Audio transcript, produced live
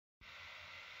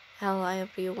Hello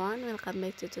everyone, welcome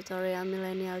back to Tutorial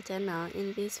Millennial channel.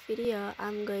 In this video,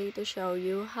 I'm going to show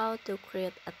you how to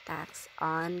create a text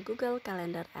on Google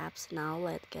Calendar apps. Now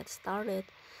let's get started.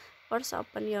 First,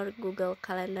 open your Google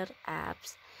Calendar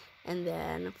apps, and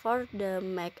then for the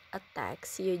make a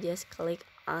text, you just click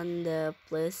on the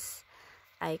plus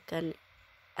icon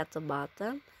at the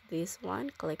bottom. This one,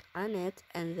 click on it,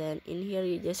 and then in here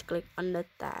you just click on the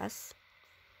text.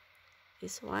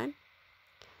 This one.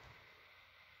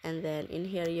 And then in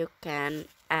here you can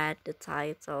add the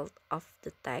title of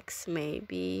the text,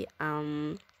 maybe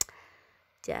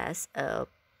just a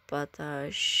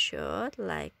photo shoot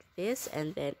like this,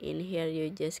 and then in here you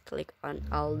just click on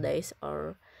all days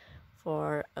or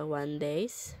for 1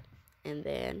 days, and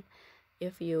then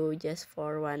if you just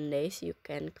for 1 days you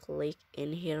can click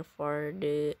in here for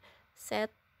the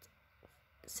set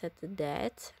the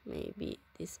date, maybe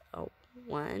this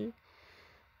one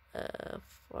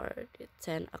for the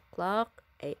 10 o'clock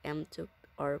a.m. to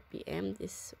or p.m.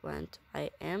 this one to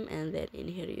a.m. and then in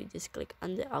here you just click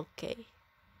on the OK.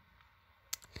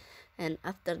 And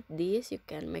after this you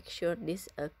can make sure this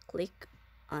click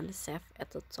on save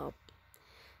at the top,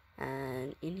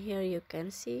 and in here you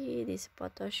can see this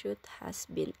photo shoot has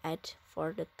been added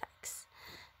for the text.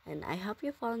 And I hope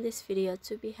you found this video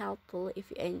to be helpful.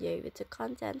 If you enjoy with the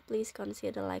content, please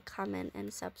consider like, comment,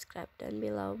 and subscribe down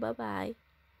below. Bye bye.